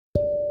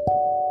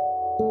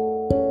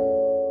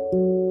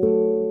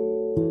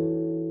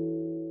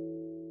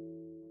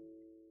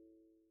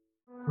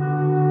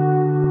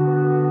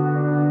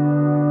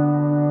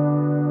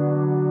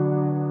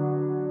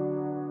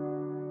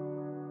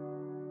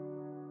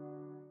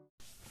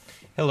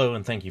Hello,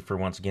 and thank you for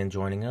once again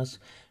joining us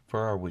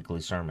for our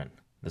weekly sermon.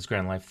 This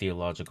Grand Life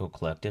Theological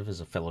Collective is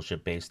a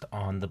fellowship based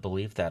on the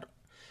belief that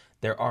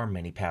there are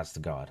many paths to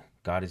God.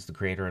 God is the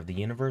creator of the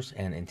universe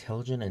and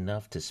intelligent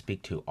enough to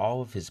speak to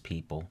all of his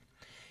people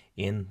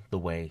in the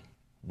way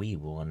we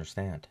will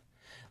understand.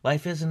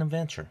 Life is an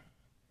adventure.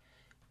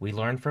 We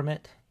learn from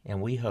it,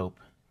 and we hope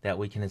that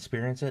we can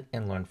experience it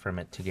and learn from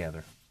it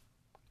together.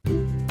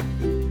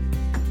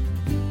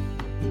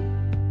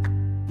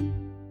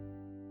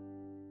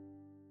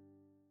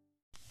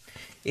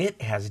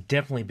 It has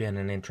definitely been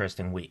an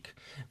interesting week.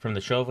 From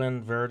the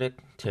Chauvin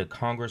verdict to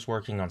Congress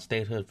working on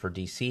statehood for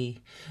D.C.,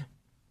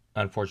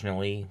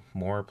 unfortunately,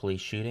 more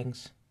police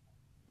shootings,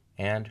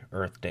 and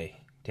Earth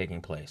Day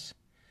taking place.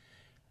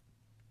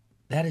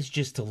 That is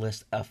just to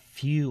list a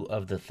few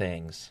of the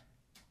things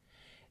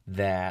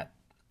that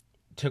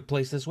took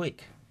place this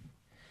week.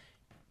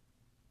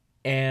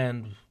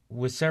 And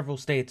with several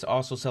states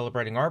also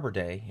celebrating Arbor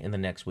Day in the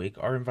next week,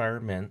 our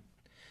environment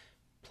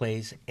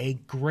plays a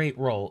great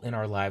role in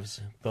our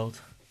lives,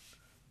 both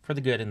for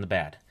the good and the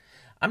bad.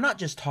 I'm not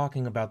just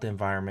talking about the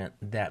environment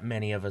that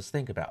many of us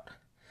think about,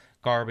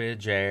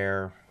 garbage,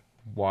 air,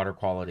 water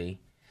quality,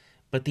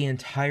 but the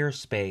entire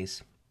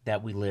space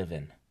that we live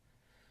in.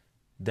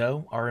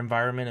 Though our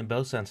environment in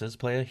both senses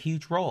play a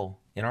huge role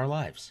in our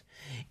lives.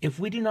 If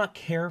we do not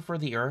care for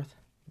the earth,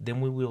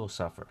 then we will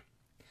suffer.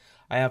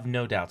 I have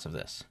no doubts of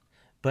this,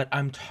 but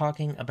I'm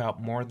talking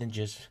about more than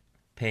just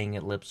paying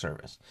it lip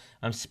service.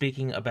 I'm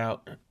speaking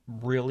about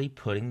really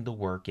putting the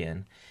work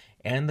in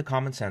and the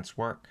common sense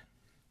work.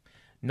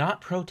 Not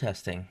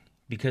protesting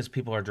because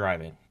people are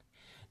driving.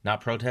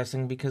 Not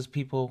protesting because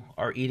people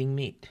are eating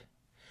meat.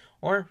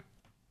 Or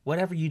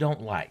whatever you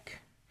don't like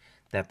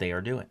that they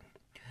are doing.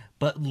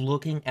 But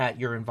looking at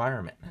your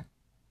environment.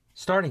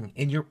 Starting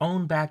in your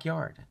own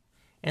backyard.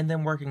 And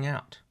then working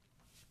out.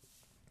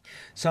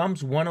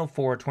 Psalms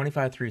 104,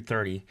 25 through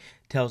 30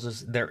 tells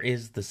us there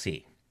is the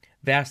sea.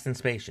 Vast and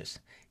spacious,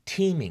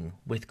 teeming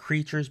with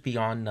creatures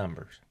beyond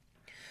numbers.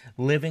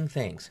 Living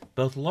things,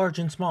 both large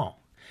and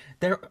small.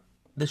 There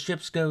the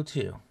ships go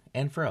to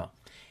and fro.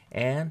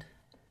 And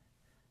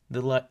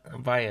the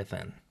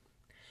Leviathan,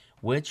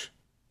 which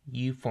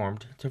you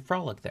formed to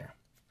frolic there.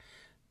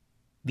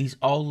 These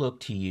all look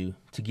to you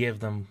to give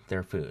them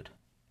their food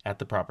at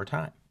the proper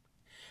time.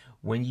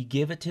 When you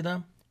give it to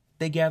them,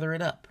 they gather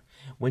it up.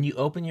 When you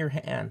open your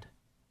hand,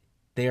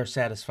 they are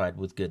satisfied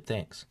with good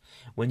things.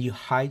 When you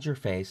hide your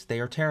face, they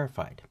are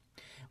terrified.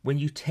 When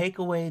you take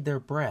away their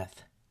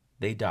breath,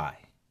 they die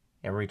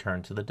and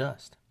return to the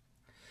dust.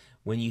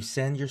 When you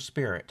send your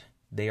spirit,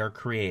 they are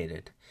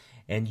created,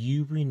 and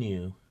you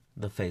renew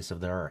the face of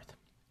the earth.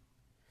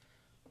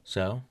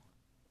 So,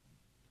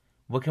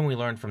 what can we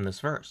learn from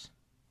this verse?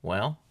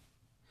 Well,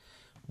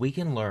 we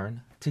can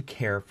learn to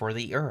care for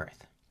the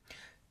earth.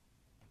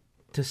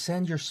 To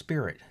send your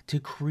spirit to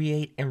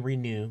create and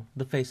renew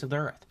the face of the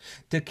earth,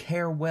 to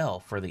care well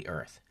for the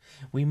earth.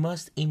 We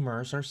must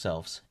immerse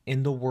ourselves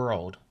in the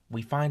world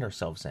we find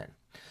ourselves in,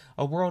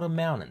 a world of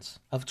mountains,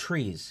 of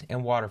trees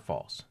and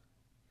waterfalls,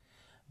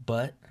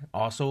 but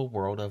also a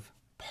world of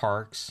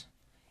parks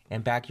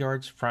and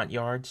backyards, front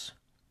yards,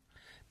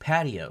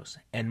 patios,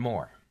 and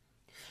more.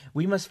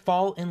 We must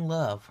fall in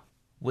love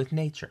with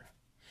nature.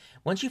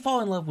 Once you fall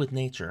in love with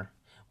nature,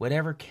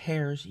 whatever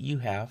cares you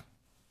have,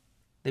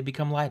 they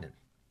become lightened.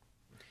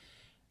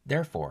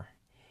 Therefore,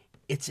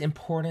 it's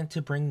important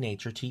to bring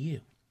nature to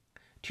you,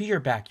 to your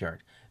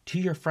backyard, to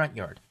your front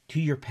yard, to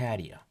your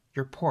patio,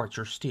 your porch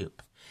or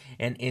stoop,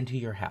 and into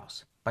your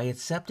house. By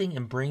accepting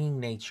and bringing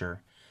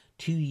nature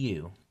to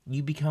you,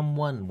 you become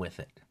one with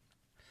it.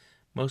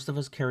 Most of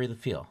us carry the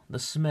feel, the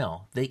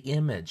smell, the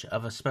image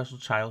of a special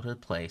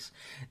childhood place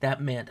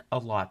that meant a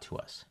lot to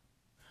us.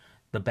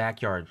 The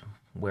backyard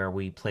where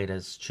we played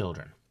as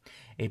children,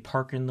 a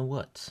park in the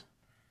woods,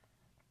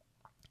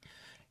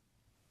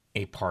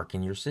 a park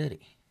in your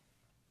city,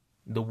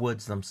 the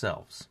woods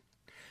themselves.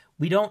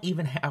 We don't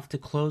even have to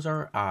close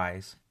our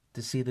eyes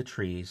to see the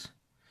trees,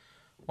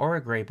 or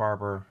a grape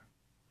arbor,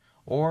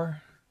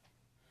 or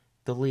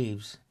the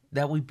leaves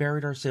that we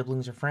buried our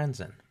siblings or friends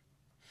in.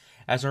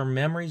 As our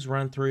memories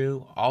run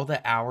through all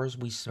the hours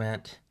we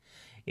spent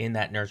in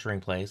that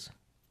nurturing place,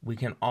 we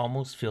can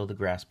almost feel the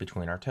grass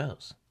between our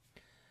toes.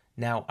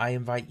 Now I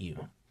invite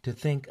you to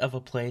think of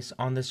a place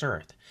on this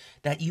earth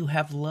that you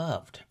have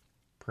loved,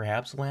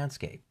 perhaps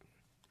landscape,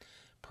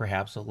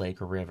 perhaps a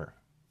lake or river,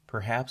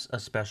 perhaps a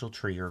special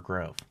tree or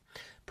grove,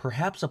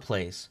 perhaps a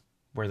place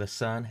where the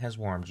sun has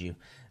warmed you.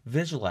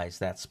 Visualize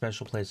that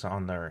special place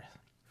on the earth,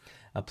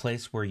 a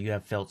place where you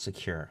have felt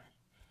secure,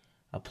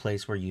 a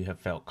place where you have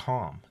felt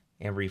calm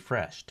and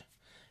refreshed.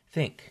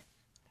 Think,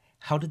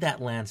 how did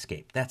that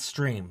landscape, that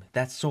stream,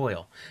 that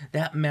soil,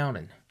 that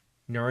mountain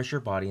nourish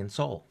your body and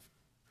soul?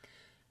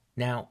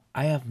 Now,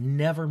 I have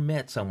never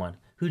met someone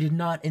who did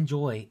not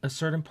enjoy a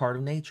certain part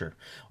of nature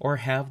or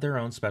have their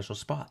own special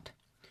spot.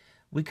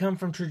 We come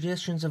from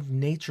traditions of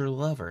nature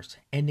lovers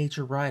and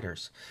nature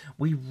writers.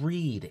 We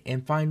read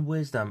and find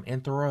wisdom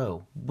in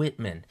Thoreau,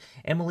 Whitman,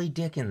 Emily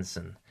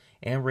Dickinson,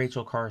 and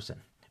Rachel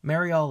Carson.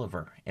 Mary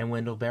Oliver and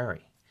Wendell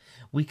Berry.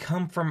 We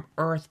come from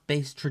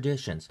earth-based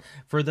traditions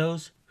for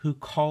those who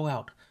call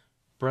out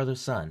Brother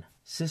Sun,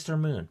 Sister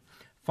Moon,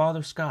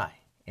 Father Sky,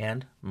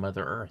 and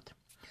Mother Earth.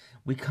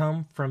 We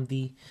come from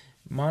the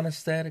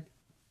monastic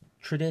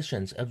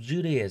traditions of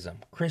Judaism,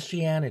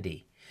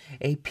 Christianity.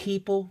 A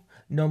people,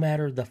 no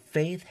matter the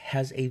faith,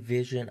 has a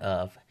vision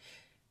of,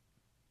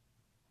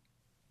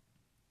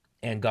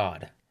 and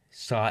God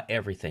saw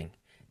everything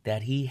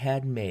that he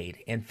had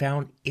made and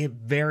found it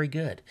very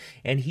good.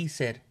 And he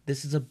said,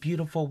 "This is a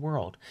beautiful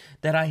world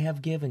that I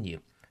have given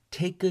you.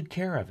 Take good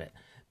care of it.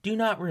 Do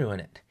not ruin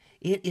it."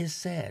 It is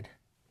said,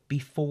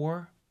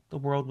 before the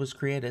world was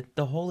created,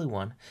 the Holy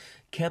One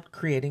kept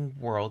creating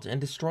worlds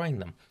and destroying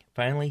them.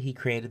 Finally, he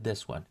created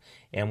this one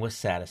and was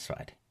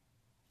satisfied.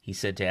 He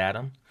said to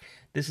Adam,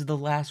 "This is the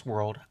last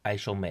world I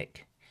shall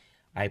make.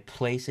 I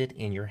place it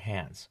in your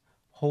hands.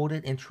 Hold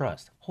it in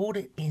trust." Hold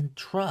it in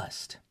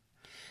trust.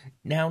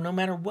 Now, no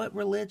matter what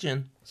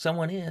religion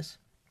someone is,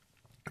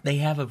 they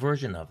have a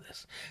version of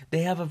this.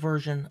 They have a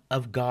version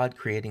of God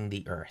creating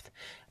the earth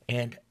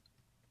and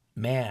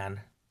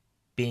man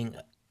being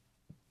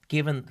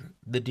given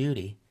the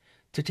duty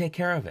to take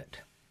care of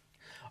it.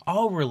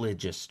 All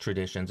religious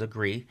traditions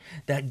agree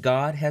that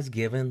God has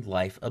given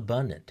life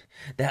abundant,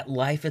 that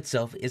life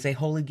itself is a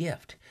holy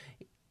gift.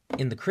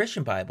 In the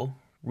Christian Bible,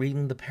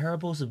 reading the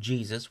parables of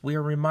Jesus, we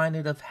are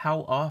reminded of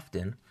how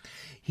often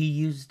he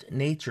used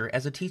nature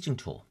as a teaching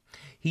tool.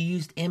 He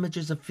used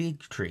images of fig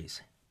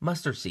trees,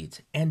 mustard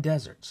seeds, and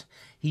deserts.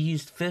 He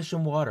used fish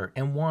and water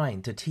and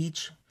wine to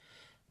teach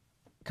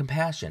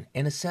compassion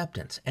and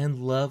acceptance and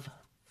love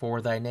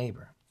for thy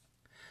neighbor.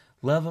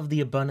 Love of the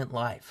abundant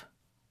life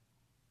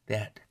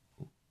that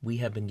we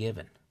have been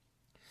given.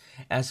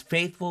 As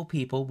faithful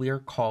people, we are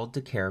called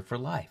to care for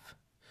life,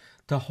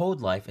 to hold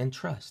life in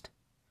trust.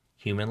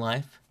 Human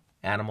life,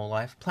 animal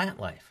life, plant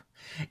life,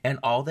 and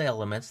all the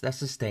elements that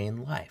sustain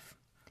life,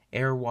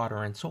 air,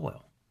 water, and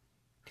soil.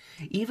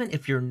 Even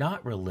if you're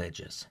not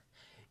religious,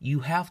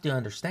 you have to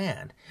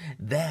understand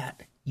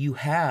that you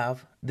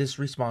have this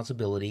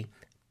responsibility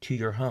to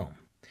your home,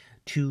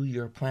 to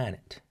your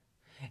planet.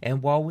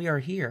 And while we are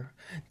here,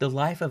 the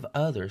life of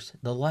others,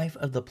 the life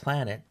of the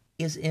planet,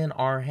 is in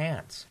our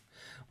hands.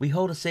 We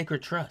hold a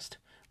sacred trust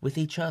with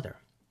each other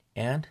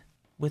and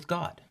with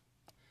God.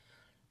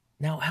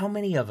 Now, how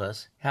many of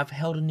us have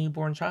held a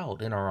newborn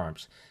child in our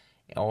arms?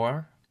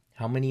 Or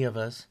how many of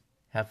us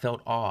have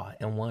felt awe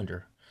and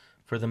wonder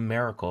for the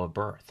miracle of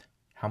birth?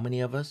 How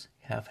many of us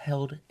have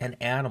held an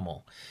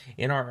animal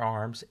in our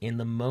arms in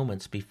the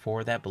moments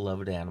before that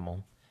beloved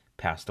animal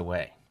passed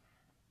away?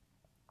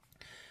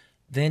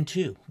 Then,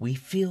 too, we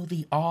feel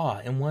the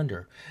awe and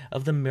wonder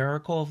of the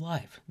miracle of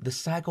life, the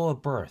cycle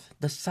of birth,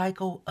 the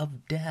cycle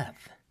of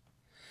death.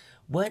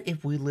 What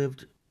if we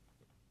lived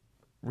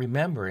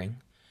remembering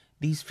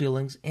these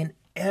feelings in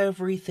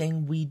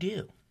everything we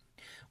do?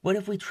 What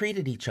if we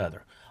treated each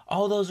other,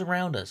 all those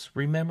around us,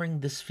 remembering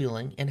this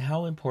feeling and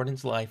how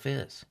important life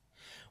is?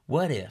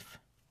 What if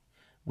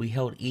we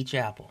held each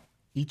apple,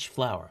 each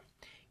flower,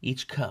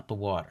 each cup of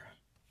water,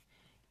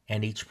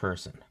 and each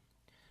person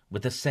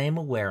with the same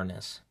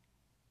awareness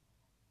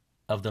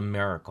of the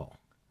miracle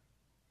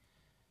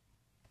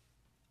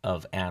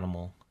of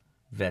animal,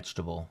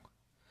 vegetable,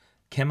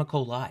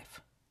 chemical life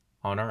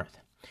on earth?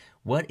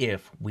 What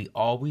if we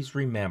always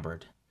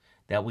remembered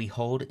that we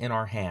hold in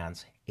our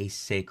hands a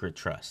sacred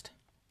trust?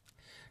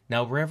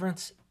 Now,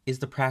 reverence is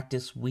the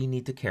practice we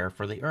need to care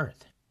for the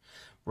earth.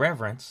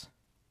 Reverence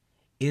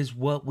is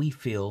what we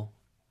feel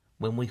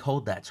when we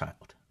hold that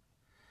child,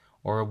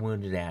 or a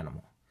wounded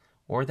animal,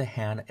 or the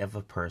hand of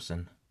a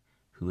person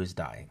who is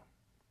dying.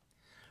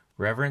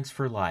 Reverence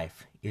for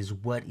life is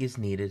what is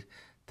needed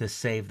to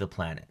save the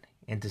planet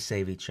and to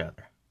save each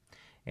other.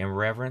 And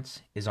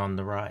reverence is on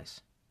the rise.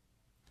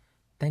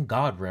 Thank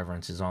God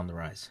reverence is on the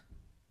rise.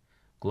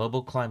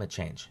 Global climate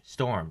change,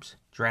 storms,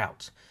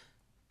 droughts,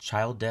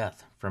 child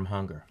death from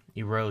hunger,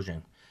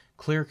 erosion,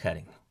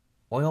 clear-cutting,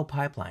 oil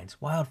pipelines,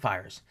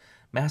 wildfires,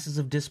 masses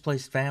of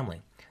displaced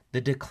family,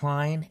 the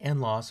decline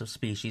and loss of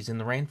species in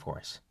the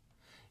rainforests,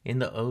 in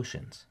the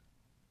oceans,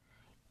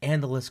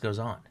 and the list goes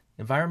on.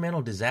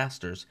 Environmental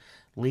disasters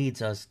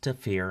leads us to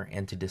fear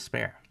and to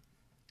despair.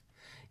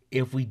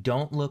 If we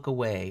don't look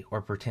away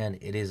or pretend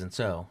it isn't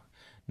so,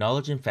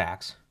 knowledge and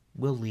facts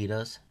will lead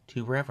us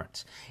to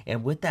reverence.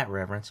 And with that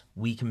reverence,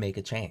 we can make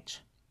a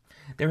change.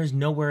 There is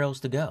nowhere else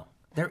to go.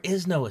 There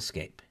is no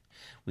escape.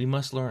 We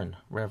must learn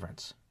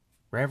reverence.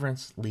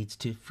 Reverence leads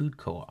to food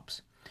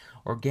co-ops,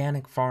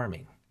 organic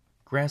farming,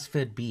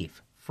 grass-fed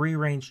beef,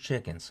 free-range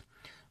chickens,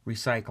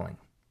 recycling,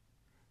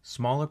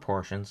 smaller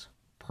portions,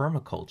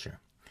 permaculture,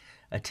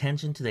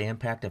 attention to the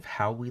impact of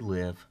how we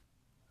live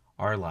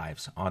our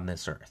lives on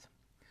this earth,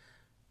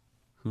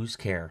 whose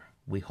care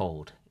we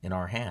hold in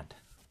our hand.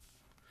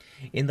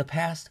 In the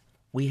past,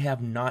 we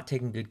have not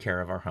taken good care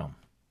of our home,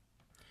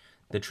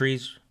 the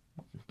trees,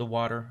 the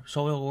water,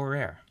 soil, or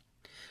air.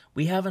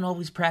 We haven't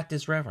always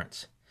practiced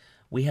reverence.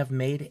 We have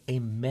made a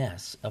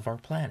mess of our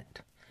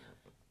planet,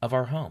 of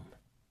our home.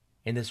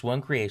 In this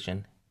one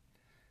creation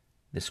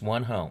This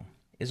one home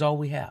is all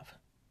we have.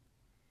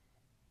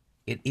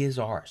 It is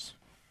ours.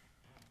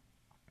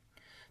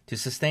 To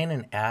sustain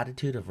an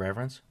attitude of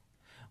reverence,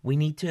 we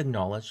need to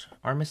acknowledge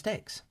our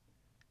mistakes,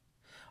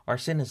 our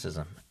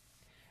cynicism,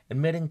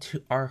 admitting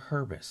to our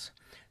hubris,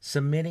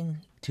 submitting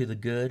to the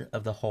good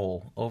of the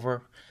whole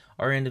over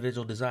our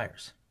individual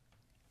desires.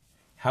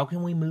 How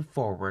can we move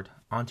forward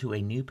onto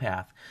a new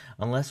path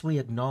unless we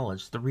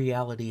acknowledge the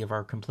reality of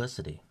our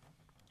complicity?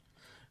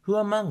 Who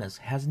among us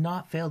has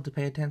not failed to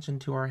pay attention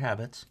to our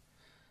habits?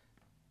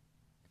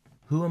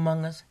 Who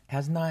among us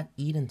has not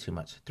eaten too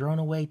much, thrown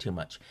away too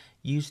much,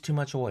 used too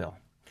much oil,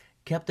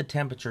 kept the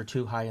temperature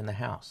too high in the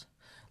house,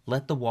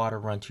 let the water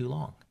run too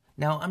long?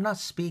 Now, I'm not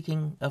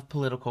speaking of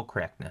political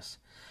correctness.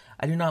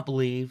 I do not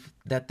believe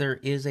that there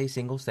is a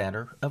single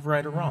standard of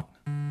right or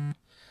wrong.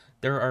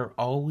 There are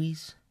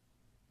always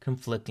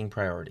conflicting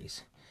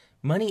priorities.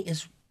 Money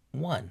is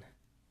one.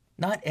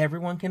 Not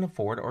everyone can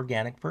afford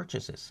organic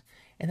purchases,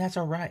 and that's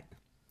all right.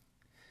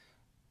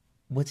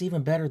 What's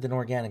even better than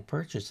organic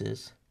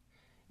purchases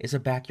is a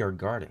backyard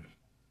garden.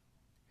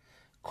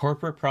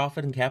 Corporate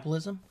profit and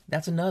capitalism,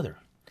 that's another.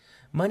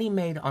 Money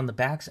made on the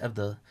backs of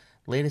the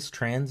latest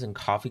trends in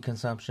coffee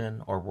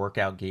consumption or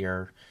workout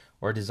gear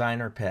or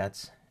designer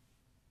pets,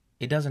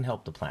 it doesn't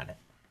help the planet.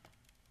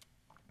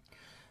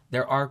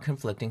 There are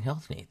conflicting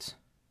health needs.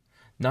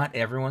 Not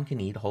everyone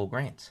can eat whole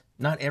grains.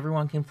 Not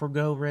everyone can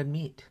forgo red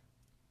meat.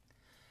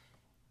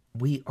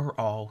 We are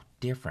all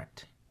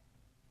different.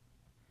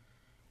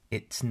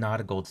 It's not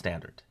a gold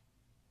standard.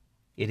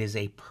 It is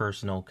a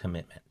personal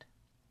commitment.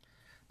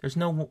 There's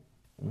no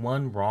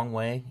one wrong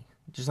way,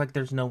 just like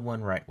there's no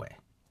one right way.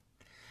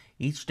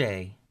 Each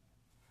day,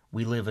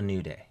 we live a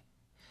new day.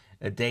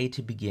 A day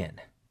to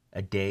begin.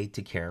 A day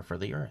to care for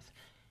the earth.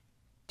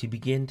 To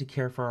begin to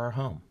care for our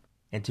home.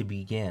 And to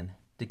begin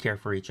to care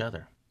for each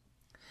other.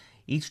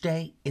 Each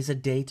day is a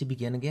day to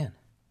begin again.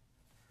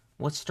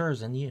 What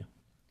stirs in you?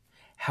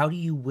 How do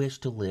you wish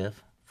to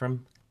live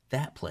from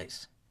that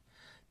place?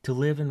 To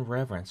live in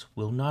reverence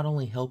will not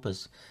only help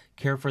us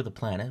care for the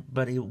planet,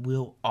 but it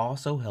will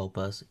also help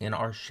us in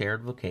our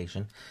shared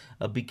vocation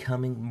of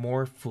becoming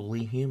more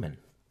fully human.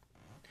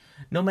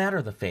 No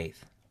matter the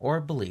faith or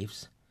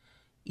beliefs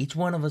each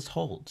one of us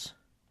holds,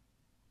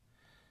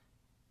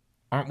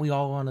 aren't we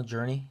all on a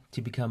journey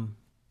to become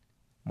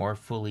more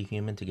fully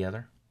human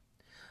together?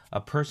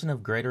 A person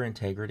of greater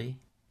integrity,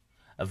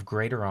 of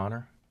greater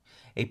honor,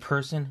 a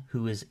person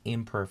who is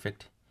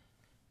imperfect,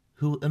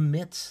 who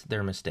admits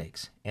their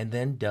mistakes and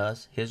then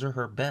does his or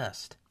her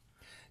best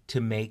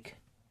to make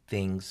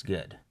things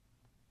good.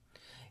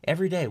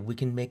 Every day we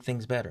can make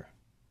things better,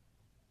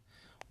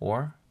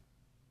 or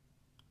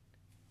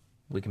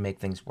we can make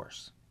things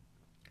worse.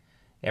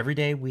 Every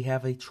day we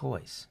have a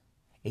choice,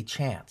 a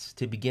chance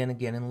to begin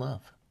again in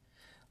love.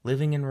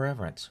 Living in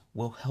reverence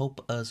will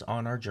help us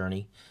on our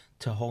journey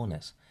to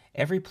wholeness.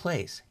 Every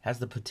place has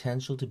the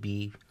potential to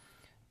be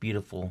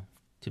beautiful,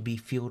 to be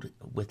filled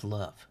with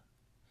love.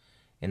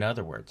 In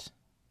other words,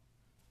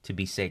 to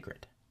be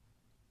sacred.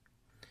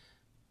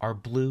 Our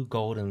blue,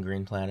 gold, and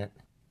green planet,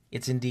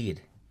 it's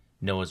indeed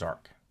Noah's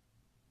Ark.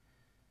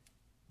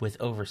 With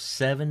over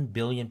 7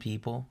 billion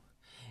people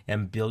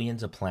and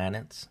billions of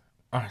planets,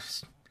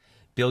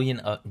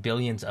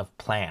 billions of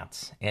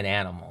plants and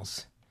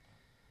animals,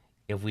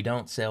 if we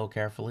don't sail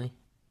carefully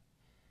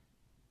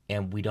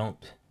and we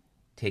don't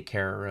take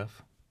care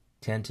of,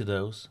 tend to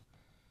those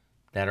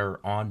that are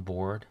on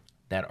board,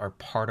 that are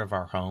part of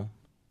our home,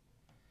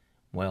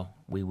 well,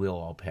 we will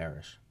all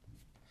perish.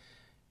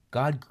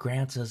 God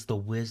grants us the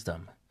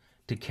wisdom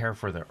to care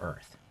for the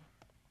earth.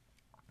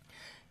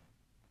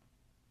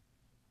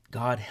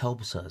 God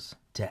helps us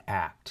to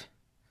act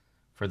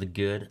for the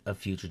good of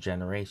future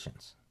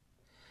generations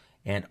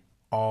and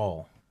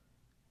all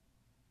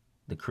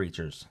the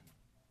creatures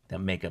that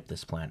make up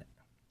this planet.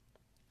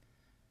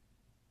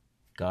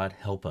 God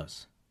help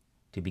us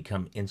to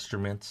become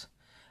instruments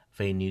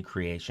of a new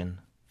creation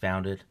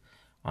founded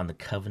on the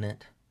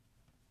covenant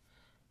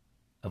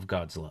of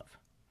God's love.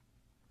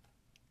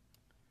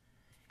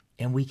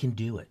 And we can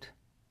do it.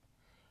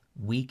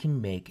 We can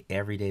make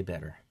every day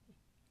better.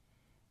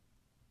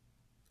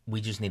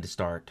 We just need to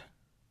start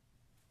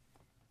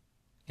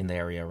in the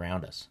area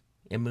around us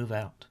and move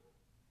out.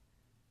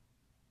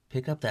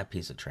 Pick up that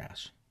piece of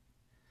trash.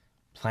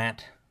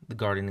 Plant the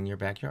garden in your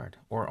backyard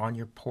or on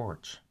your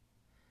porch.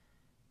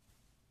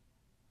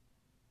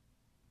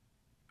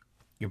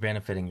 You're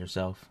benefiting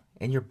yourself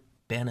and you're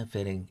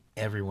benefiting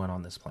everyone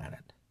on this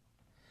planet.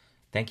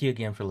 Thank you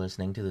again for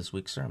listening to this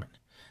week's sermon.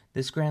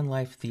 This Grand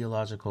Life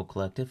Theological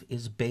Collective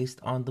is based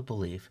on the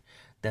belief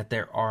that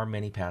there are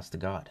many paths to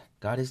God.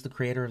 God is the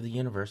creator of the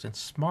universe and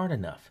smart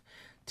enough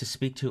to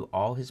speak to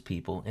all his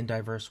people in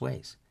diverse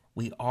ways.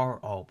 We are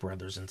all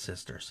brothers and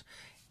sisters,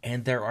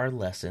 and there are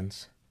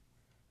lessons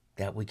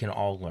that we can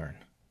all learn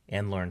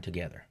and learn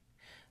together.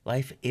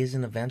 Life is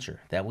an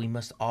adventure that we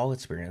must all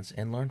experience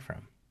and learn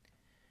from.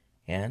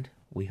 And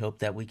we hope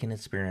that we can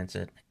experience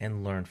it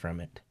and learn from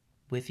it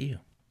with you.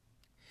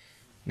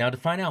 Now, to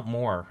find out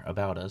more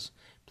about us,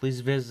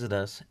 please visit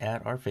us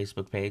at our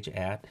Facebook page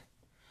at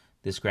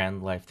This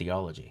Grand Life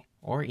Theology,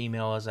 or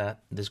email us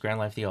at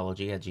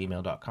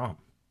thisgrandlifetheology@gmail.com.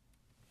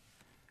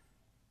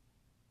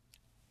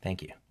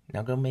 Thank you.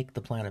 Now go make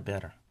the planet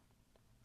better.